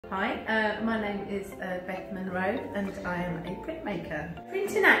Hi, my name is Beth Munro and I am a printmaker.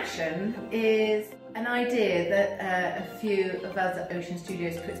 Print in Action is an idea that a few of us at Ocean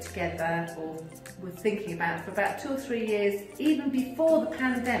Studios put together or were thinking about for about 2 or 3 years, even before the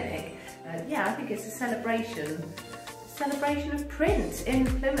pandemic. I think it's a celebration of print in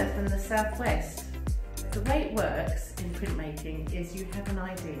Plymouth and the Southwest. The way it works in printmaking is you have an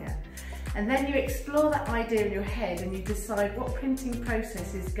idea, and then you explore that idea in your head and you decide what printing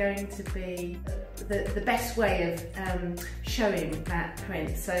process is going to be the best way of showing that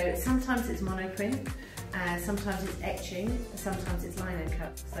print. So sometimes it's monoprint, sometimes it's etching, sometimes it's lino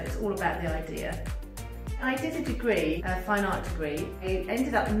cut. So it's all about the idea. I did a degree, a fine art degree. I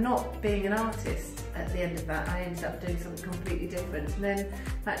ended up not being an artist at the end of that. I ended up doing something completely different. And then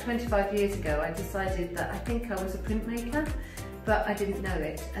about 25 years ago, I decided that I think I was a printmaker, but I didn't know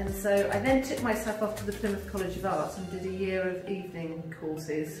it. And so I then took myself off to the Plymouth College of Art and did a year of evening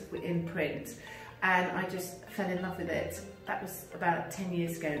courses in print. And I just fell in love with it. That was about 10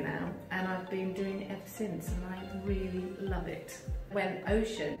 years ago now, and I've been doing it ever since, and I really love it. When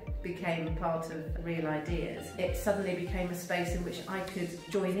Ocean became part of Real Ideas, it suddenly became a space in which I could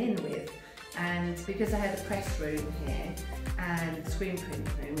join in with. And because I had a press room here and a screen print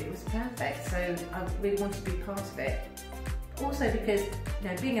room, it was perfect. So I really wanted to be part of it. Also because,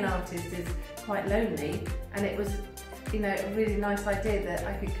 being an artist is quite lonely, and it was a really nice idea that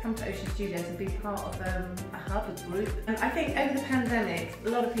I could come to Ocean Studios and be part of a hub, a group. And I think over the pandemic, a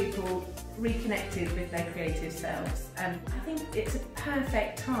lot of people reconnected with their creative selves. And I think it's a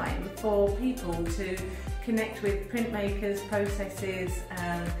perfect time for people to connect with printmakers, processes,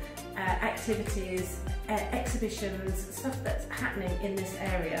 activities, exhibitions, stuff that's happening in this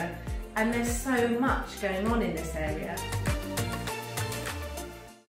area. And there's so much going on in this area.